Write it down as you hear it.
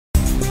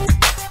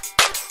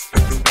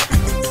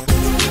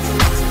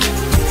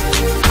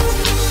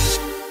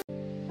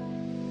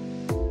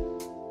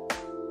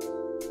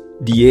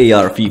The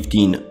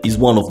AR-15 is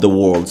one of the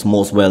world's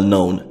most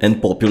well-known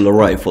and popular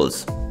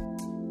rifles.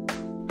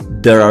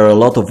 There are a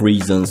lot of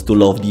reasons to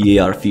love the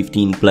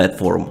AR-15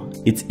 platform.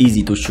 It's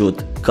easy to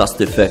shoot,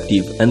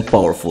 cost-effective and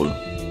powerful.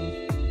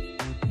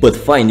 But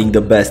finding the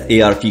best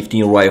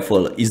AR-15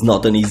 rifle is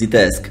not an easy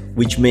task,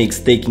 which makes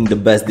taking the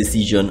best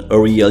decision a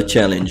real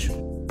challenge.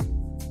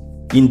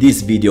 In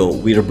this video,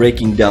 we're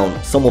breaking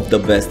down some of the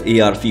best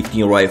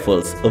AR-15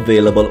 rifles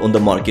available on the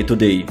market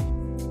today.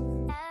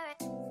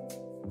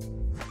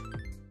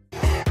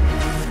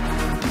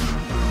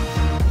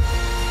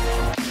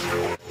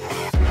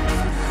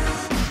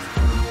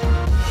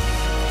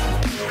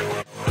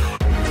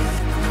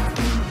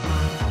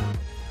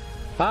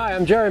 Hi,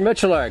 I'm Jerry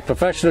Michalak,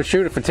 professional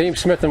shooter for Team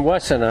Smith &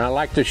 Wesson, and I'd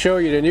like to show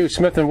you the new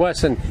Smith &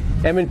 Wesson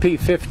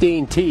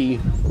M&P15T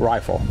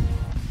rifle.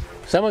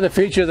 Some of the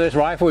features of this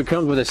rifle, it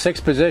comes with a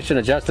 6-position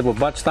adjustable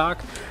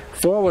buttstock.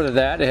 Forward of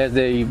that, it has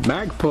the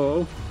mag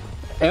pull,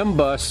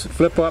 M-bus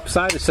flip-up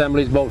side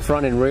assemblies, both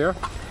front and rear.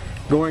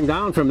 Going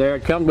down from there,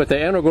 it comes with the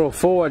integral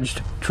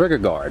forged trigger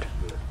guard.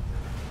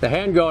 The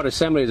handguard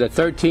assembly is a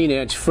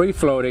 13-inch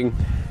free-floating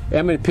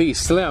M&P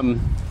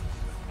Slim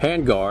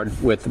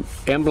handguard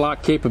with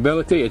M-lock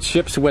capability. It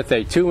ships with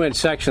a 2-inch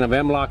section of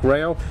M-lock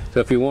rail, so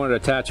if you want to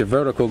attach a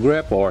vertical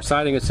grip or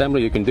sighting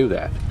assembly, you can do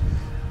that.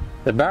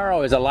 The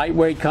barrel is a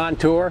lightweight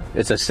contour.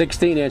 It's a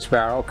 16-inch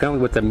barrel,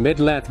 comes with a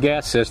mid-length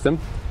gas system.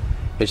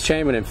 It's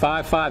chambered in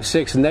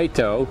 5.56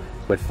 NATO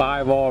with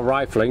 5-aught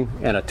rifling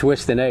and a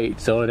twist in 8,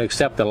 so it'll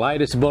accept the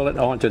lightest bullet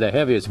onto the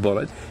heaviest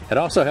bullet. It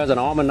also has an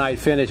Armory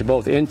finish,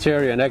 both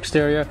interior and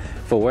exterior,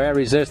 for wear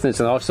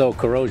resistance and also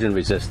corrosion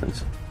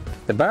resistance.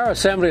 The barrel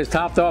assembly is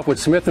topped off with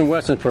Smith &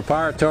 Wesson's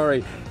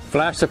proprietary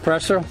flash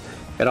suppressor.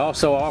 It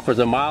also offers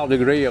a mild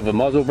degree of a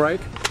muzzle brake.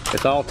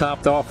 It's all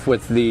topped off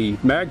with the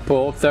mag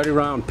pull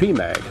 30-round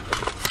PMag.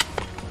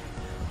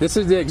 This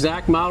is the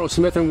exact model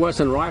Smith &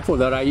 Wesson rifle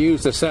that I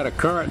used to set a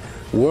current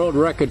world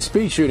record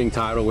speed shooting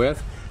title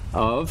with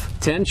of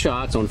 10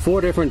 shots on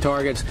 4 different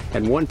targets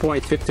at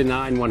 1.59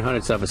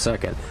 100ths of a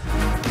second.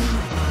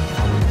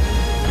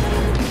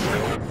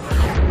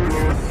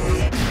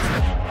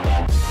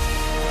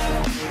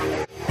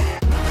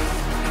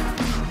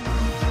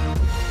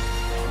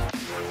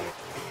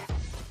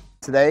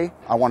 Today,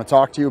 I want to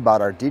talk to you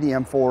about our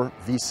DDM-4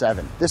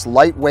 V7. This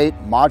lightweight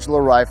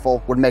modular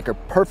rifle would make a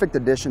perfect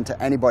addition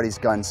to anybody's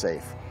gun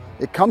safe.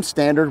 It comes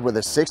standard with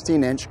a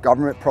 16-inch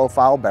government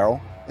profile barrel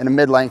and a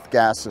mid-length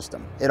gas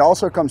system. It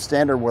also comes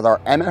standard with our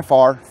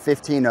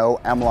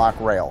MFR-15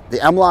 M-lock rail.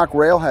 The M-lock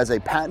rail has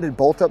a patented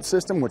bolt-up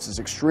system which is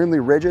extremely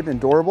rigid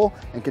and durable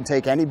and can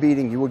take any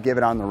beating you would give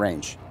it on the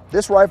range.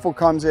 This rifle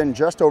comes in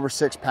just over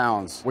 6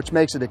 pounds, which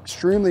makes it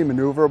extremely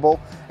maneuverable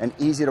and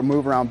easy to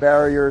move around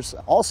barriers.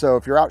 Also,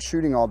 if you're out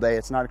shooting all day,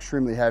 it's not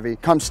extremely heavy.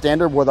 Comes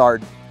standard with our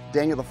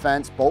Daniel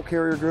Defense bolt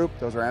carrier group.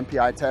 Those are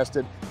MPI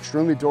tested,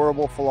 extremely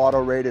durable, full auto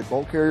rated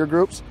bolt carrier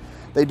groups.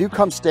 They do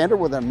come standard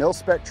with a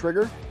mil-spec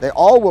trigger. They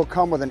all will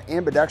come with an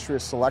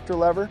ambidextrous selector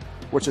lever,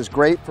 which is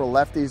great for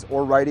lefties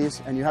or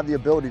righties, and you have the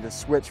ability to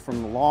switch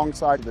from the long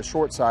side to the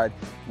short side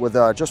with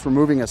just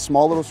removing a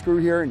small little screw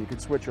here, and you can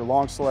switch your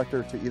long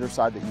selector to either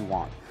side that you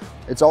want.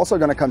 It's also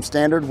going to come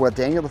standard with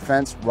Daniel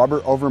Defense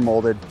rubber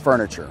overmolded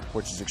furniture,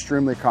 which is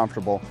extremely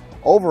comfortable.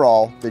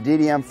 Overall, the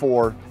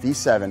DDM-4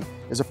 V7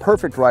 is a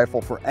perfect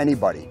rifle for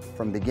anybody,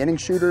 from beginning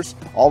shooters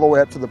all the way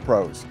up to the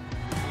pros.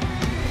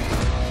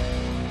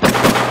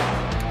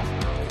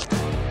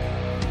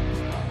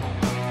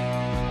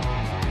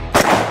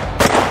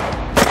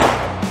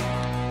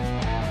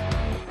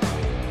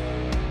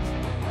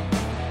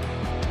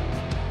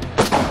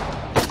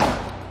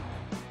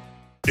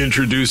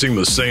 Introducing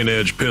the St.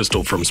 Edge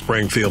pistol from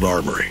Springfield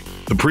Armory.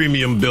 The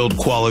premium build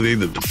quality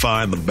that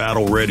defined the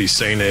battle-ready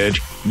St.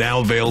 Edge, now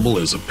available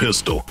as a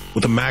pistol,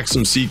 with a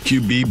Maxim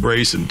CQB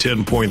brace and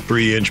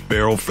 10.3-inch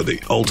barrel for the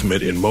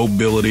ultimate in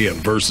mobility and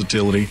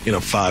versatility in a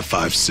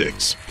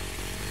 5.56.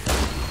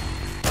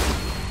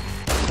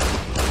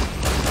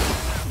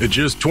 At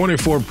just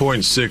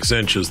 24.6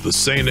 inches, the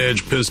St.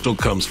 Edge pistol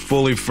comes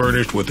fully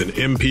furnished with an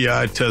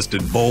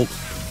MPI-tested bolt,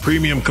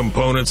 premium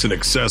components and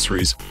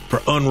accessories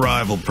for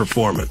unrivaled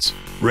performance,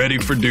 ready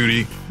for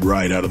duty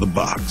right out of the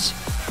box.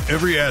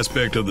 Every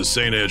aspect of the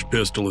St. Edge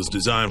pistol is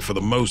designed for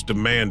the most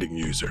demanding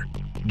user.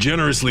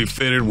 Generously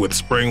fitted with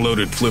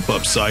spring-loaded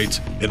flip-up sights,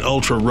 an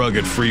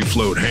ultra-rugged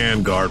free-float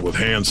handguard with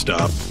hand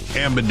stop,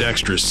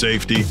 ambidextrous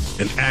safety,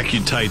 and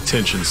AccuTight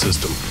tension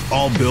system,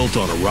 all built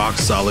on a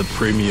rock-solid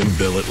premium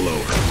billet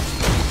loader.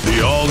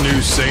 The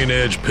all-new St.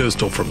 Edge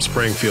pistol from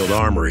Springfield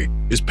Armory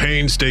is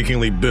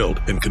painstakingly built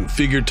and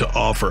configured to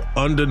offer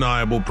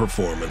undeniable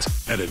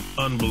performance at an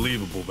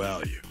unbelievable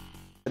value.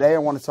 Today I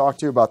want to talk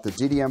to you about the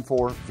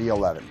DDM-4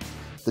 V11.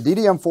 The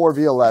DDM-4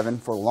 V11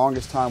 for the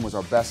longest time was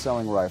our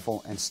best-selling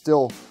rifle and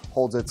still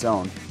holds its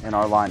own in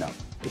our lineup.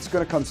 It's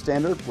going to come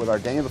standard with our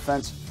Daniel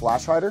Defense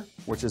flash hider,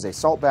 which is a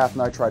salt bath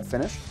nitride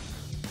finish.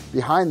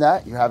 Behind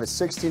that you have a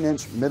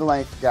 16-inch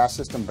mid-length gas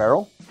system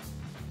barrel,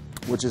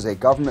 which is a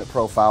government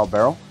profile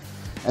barrel.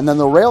 And then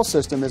the rail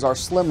system is our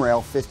Slim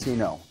Rail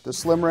 15.0. The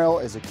Slim Rail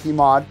is a key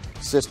mod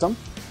system.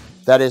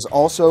 that is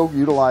also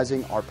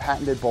utilizing our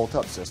patented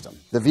bolt-up system.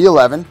 The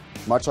V11,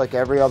 much like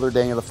every other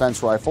Daniel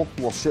Defense rifle,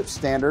 will ship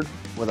standard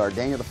with our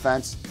Daniel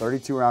Defense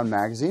 32-round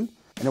magazine,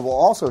 and it will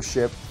also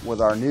ship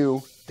with our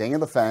new Daniel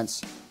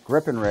Defense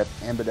Grip and Rip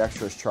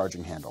ambidextrous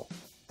charging handle.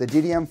 The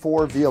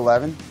DDM4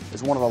 V11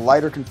 is one of the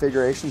lighter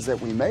configurations that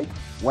we make,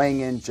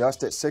 weighing in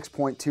just at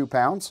 6.2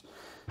 pounds.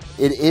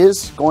 It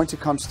is going to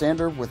come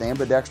standard with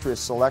ambidextrous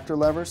selector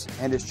levers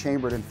and is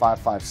chambered in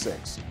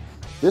 556.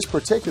 This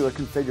particular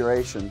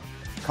configuration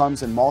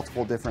comes in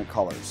multiple different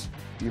colors.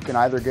 You can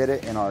either get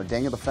it in our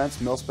Daniel Defense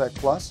Mil-Spec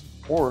Plus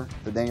or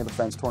the Daniel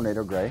Defense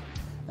Tornado Gray,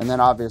 and then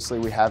obviously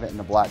we have it in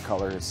the black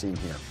color as seen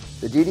here.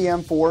 The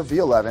DDM4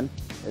 V11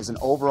 is an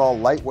overall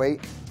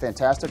lightweight,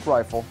 fantastic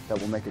rifle that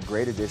will make a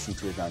great addition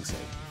to your gun safe.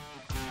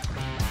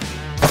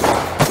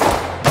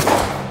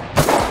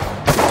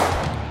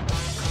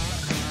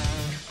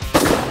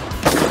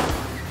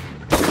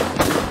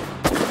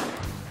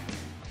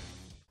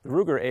 The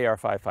Ruger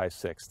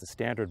AR-556, the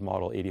standard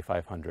model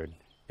 8500,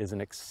 is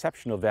an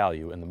exceptional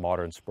value in the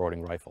modern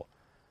sporting rifle.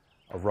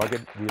 A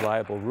rugged,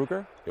 reliable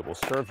Ruger, it will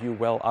serve you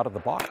well out of the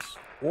box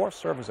or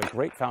serve as a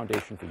great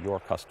foundation for your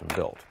custom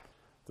build.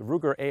 The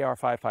Ruger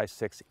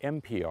AR-556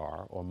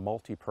 MPR, or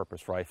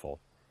multi-purpose rifle,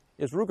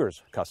 is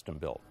Ruger's custom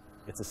build.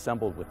 It's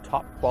assembled with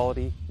top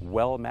quality,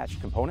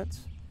 well-matched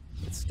components.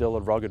 It's still a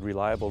rugged,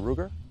 reliable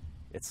Ruger.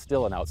 It's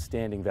still an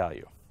outstanding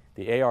value.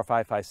 The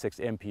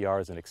AR-556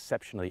 MPR is an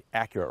exceptionally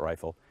accurate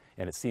rifle,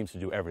 and it seems to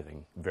do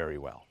everything very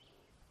well.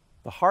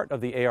 The heart of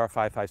the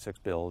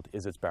AR-556 build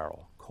is its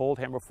barrel. Cold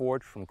hammer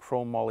forged from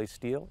chrome moly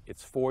steel,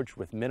 it's forged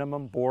with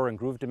minimum bore and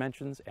groove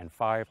dimensions and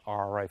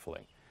 5R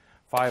rifling.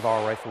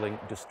 5R rifling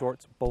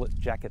distorts bullet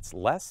jackets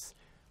less,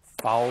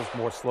 fouls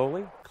more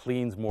slowly,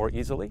 cleans more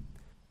easily.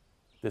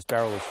 This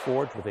barrel is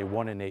forged with a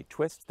 1-in-8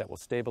 twist that will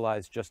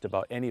stabilize just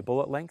about any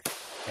bullet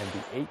length, and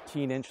the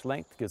 18-inch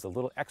length gives a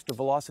little extra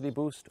velocity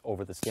boost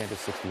over the standard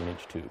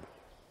 16-inch tube.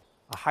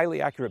 A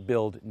highly accurate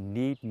build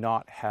need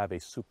not have a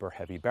super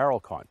heavy barrel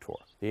contour.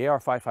 The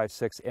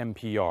AR-556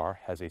 MPR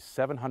has a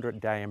 700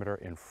 diameter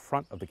in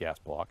front of the gas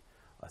block,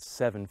 a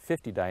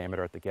 750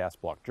 diameter at the gas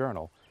block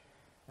journal,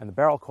 and the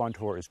barrel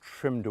contour is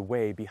trimmed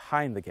away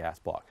behind the gas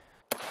block.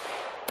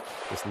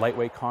 This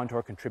lightweight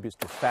contour contributes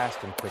to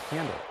fast and quick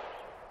handling.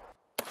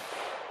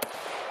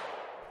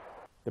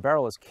 The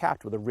barrel is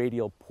capped with a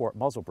radial port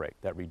muzzle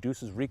brake that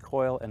reduces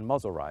recoil and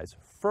muzzle rise,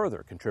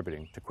 further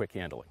contributing to quick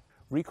handling.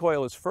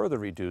 Recoil is further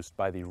reduced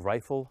by the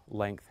rifle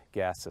length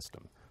gas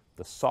system.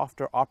 The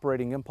softer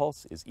operating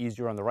impulse is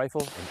easier on the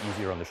rifle and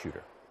easier on the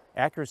shooter.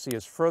 Accuracy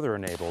is further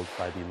enabled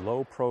by the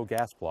low pro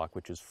gas block,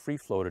 which is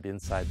free-floated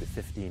inside the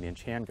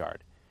 15-inch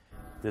handguard.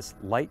 This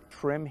light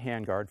trim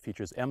handguard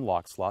features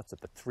M-lock slots at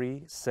the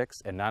 3,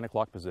 6, and 9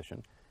 o'clock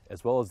position,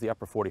 as well as the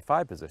upper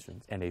 45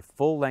 positions, and a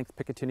full-length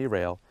Picatinny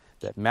rail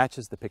that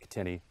matches the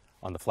Picatinny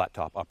on the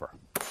flat-top upper.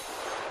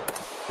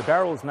 The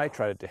barrel is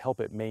nitrided to help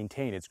it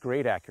maintain its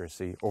great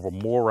accuracy over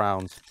more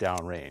rounds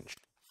downrange.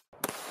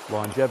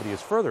 Longevity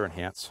is further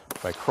enhanced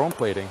by chrome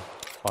plating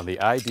on the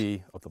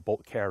ID of the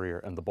bolt carrier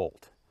and the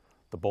bolt.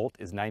 The bolt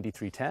is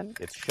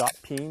 9310, it's shot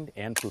peened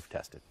and proof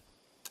tested.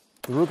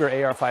 The Ruger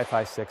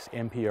AR-556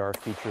 MPR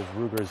features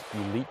Ruger's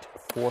Elite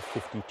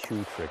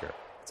 452 trigger.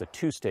 It's a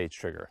two-stage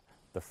trigger.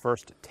 The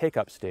first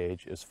take-up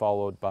stage is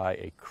followed by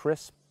a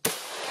crisp,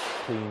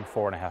 clean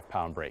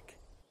 4.5-pound break.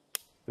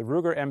 The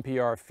Ruger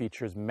MPR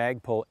features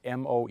Magpul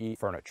MOE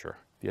furniture,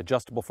 the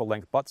adjustable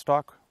full-length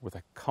buttstock with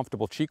a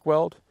comfortable cheek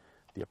weld,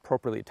 the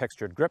appropriately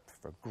textured grip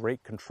for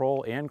great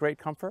control and great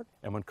comfort,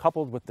 and when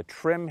coupled with the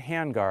trim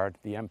handguard,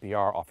 the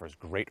MPR offers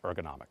great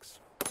ergonomics.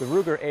 The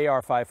Ruger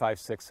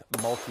AR-556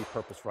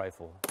 multi-purpose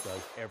rifle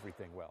does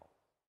everything well.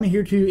 I'm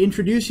here to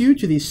introduce you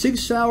to the Sig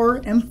Sauer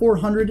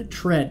M400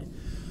 Tread.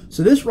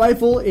 So this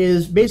rifle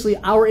is basically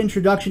our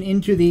introduction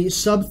into the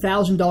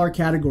sub-$1,000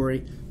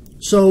 category.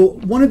 So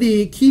one of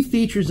the key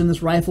features in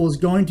this rifle is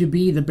going to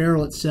be the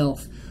barrel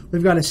itself.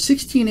 We've got a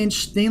 16-inch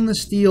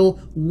stainless steel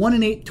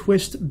 1-in-8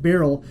 twist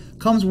barrel.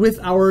 Comes with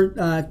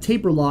our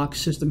taper lock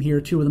system here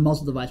too with a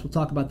muzzle device. We'll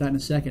talk about that in a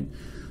second.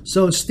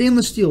 So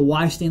stainless steel,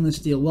 why stainless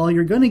steel? Well,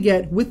 you're going to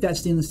get, with that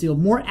stainless steel,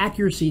 more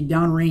accuracy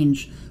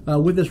downrange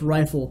with this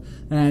rifle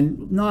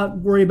and not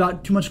worry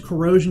about too much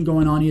corrosion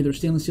going on either.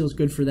 Stainless steel is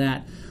good for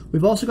that.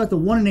 We've also got the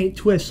 1-in-8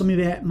 twist. Some of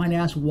you might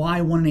ask, why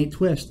 1-in-8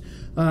 twist?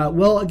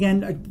 Well,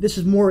 again, this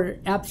is more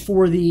apt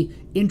for the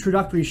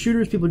introductory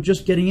shooters, people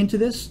just getting into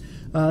this.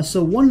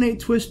 So 1-in-8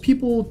 twist,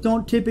 people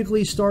don't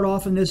typically start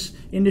off in this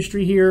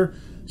industry here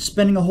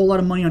spending a whole lot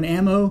of money on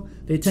ammo.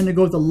 They tend to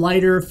go with the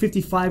lighter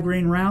 55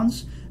 grain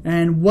rounds.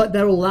 And what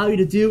that will allow you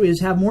to do is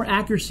have more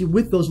accuracy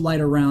with those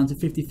lighter rounds at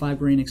 55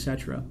 grain,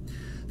 etc.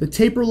 The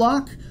taper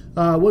lock,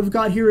 what we've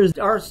got here is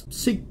our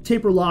SIG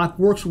taper lock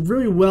works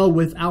very well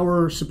with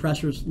our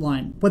suppressors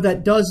line. What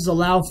that does is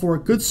allow for a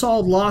good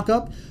solid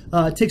lockup.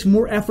 It takes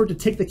more effort to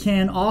take the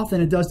can off than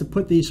it does to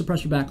put the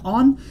suppressor back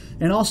on,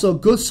 and also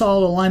good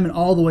solid alignment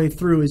all the way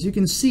through. As you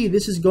can see,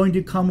 this is going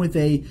to come with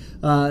a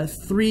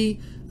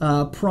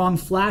 3-prong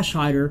flash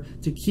hider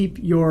to keep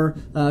your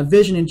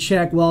vision in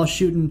check while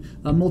shooting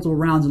multiple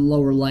rounds in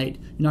lower light.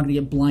 You're not going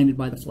to get blinded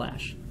by the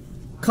flash.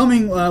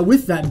 Coming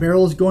with that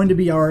barrel is going to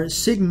be our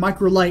SIG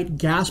Microlight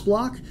gas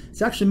block.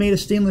 It's actually made of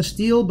stainless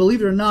steel, believe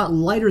it or not,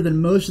 lighter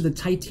than most of the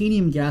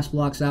titanium gas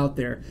blocks out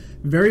there.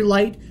 Very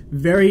light,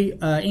 very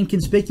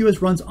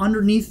inconspicuous, runs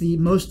underneath the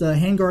most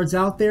handguards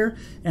out there,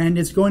 and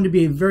it's going to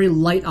be a very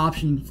light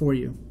option for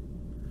you.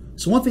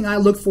 So one thing I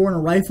look for in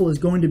a rifle is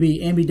going to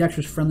be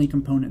ambidextrous friendly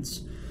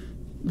components.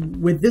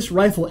 With this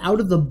rifle out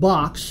of the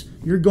box,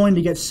 you're going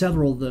to get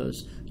several of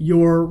those.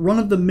 Your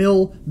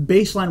run-of-the-mill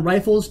baseline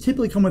rifles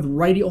typically come with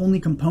righty-only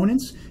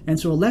components, and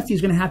so a lefty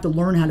is going to have to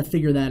learn how to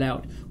figure that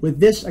out. With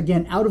this,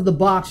 again, out of the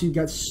box, you've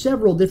got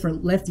several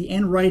different lefty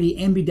and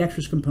righty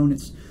ambidextrous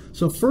components.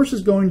 So first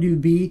is going to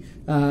be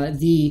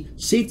the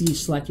safety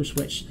selector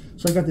switch.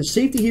 So I've got the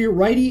safety here,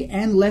 righty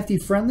and lefty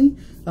friendly.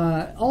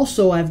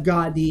 Also, I've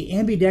got the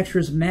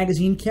ambidextrous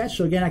magazine catch.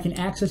 So again, I can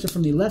access it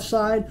from the left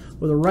side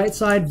or the right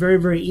side very,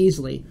 very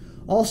easily.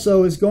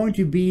 Also is going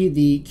to be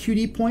the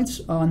QD points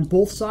on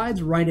both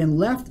sides, right and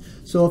left.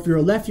 So if you're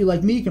a lefty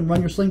like me, you can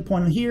run your sling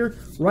point here,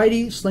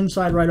 righty, sling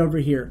side right over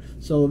here.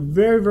 So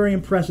very, very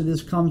impressive.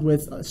 This comes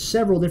with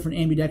several different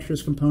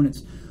ambidextrous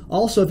components.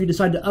 Also, if you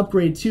decide to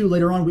upgrade too,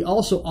 later on, we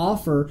also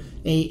offer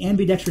a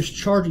ambidextrous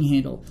charging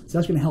handle. So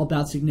that's going to help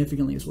out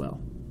significantly as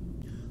well.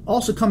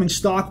 Also coming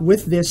stock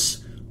with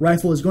this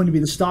rifle is going to be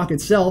the stock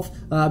itself,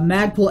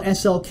 Magpul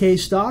SLK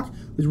stock.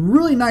 It's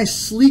really nice,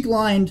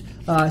 sleek-lined,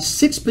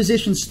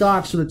 6-position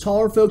stock. So the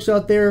taller folks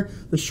out there,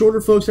 the shorter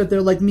folks out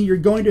there like me, you're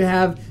going to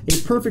have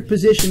a perfect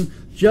position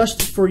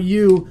just for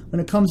you when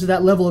it comes to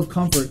that level of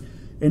comfort.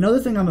 Another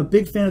thing I'm a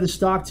big fan of the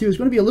stock too is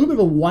going to be a little bit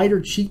of a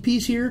wider cheek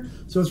piece here.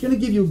 So it's going to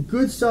give you a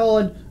good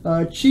solid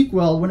cheek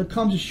weld when it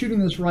comes to shooting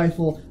this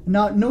rifle.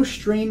 No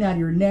strain out of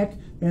your neck,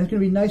 and it's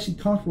going to be nice and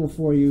comfortable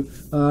for you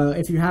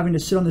if you're having to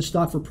sit on this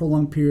stock for a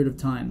prolonged period of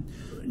time.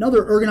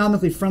 Another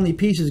ergonomically friendly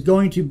piece is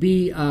going to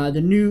be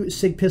the new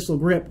SIG pistol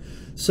grip.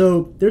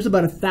 So there's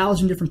about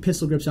 1,000 different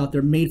pistol grips out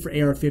there made for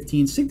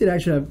AR-15. SIG did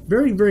actually a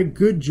very, very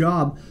good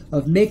job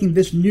of making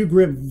this new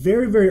grip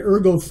very, very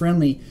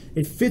ergo-friendly.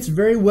 It fits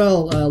very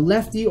well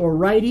lefty or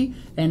righty,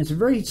 and it's a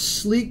very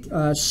sleek,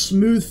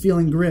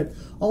 smooth-feeling grip.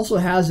 Also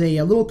has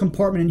a little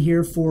compartment in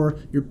here for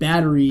your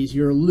batteries,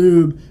 your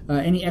lube,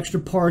 any extra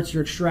parts,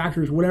 your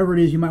extractors, whatever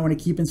it is you might want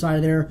to keep inside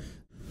of there.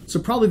 So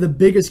probably the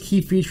biggest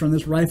key feature on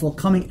this rifle,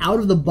 coming out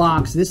of the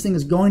box, this thing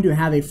is going to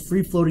have a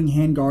free-floating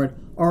handguard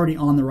already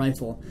on the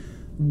rifle.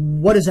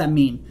 What does that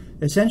mean?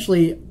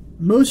 Essentially,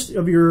 most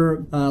of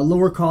your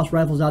lower cost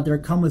rifles out there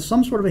come with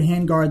some sort of a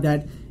handguard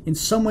that in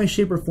some way,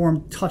 shape, or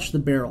form touch the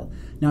barrel.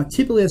 Now,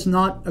 typically that's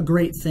not a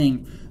great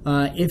thing.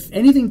 If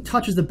anything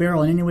touches the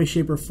barrel in any way,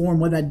 shape, or form,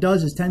 what that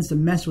does is tends to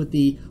mess with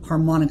the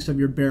harmonics of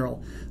your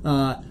barrel.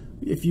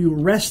 If you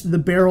rest the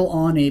barrel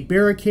on a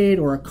barricade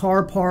or a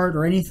car part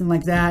or anything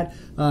like that,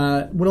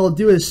 what it'll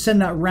do is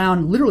send that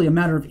round literally a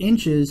matter of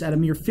inches at a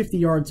mere 50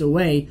 yards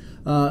away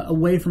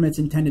from its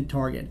intended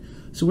target.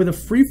 So with a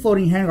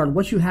free-floating handguard,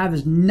 what you have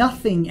is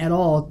nothing at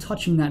all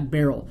touching that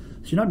barrel.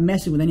 So you're not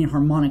messing with any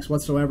harmonics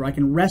whatsoever. I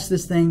can rest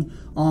this thing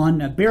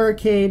on a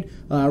barricade,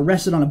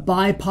 rest it on a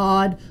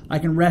bipod, I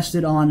can rest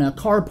it on a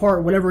car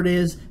part, whatever it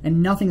is,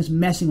 and nothing is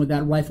messing with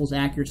that rifle's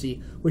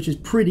accuracy, which is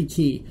pretty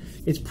key.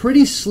 It's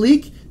pretty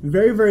sleek,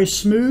 very, very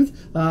smooth,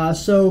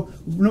 so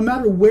no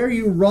matter where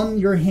you run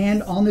your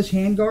hand on this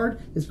handguard,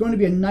 it's going to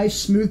be a nice,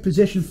 smooth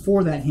position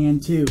for that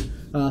hand too.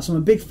 So I'm a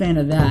big fan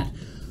of that.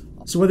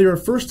 So whether you're a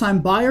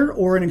first-time buyer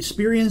or an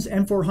experienced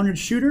M400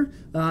 shooter,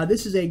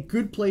 this is a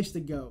good place to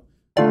go.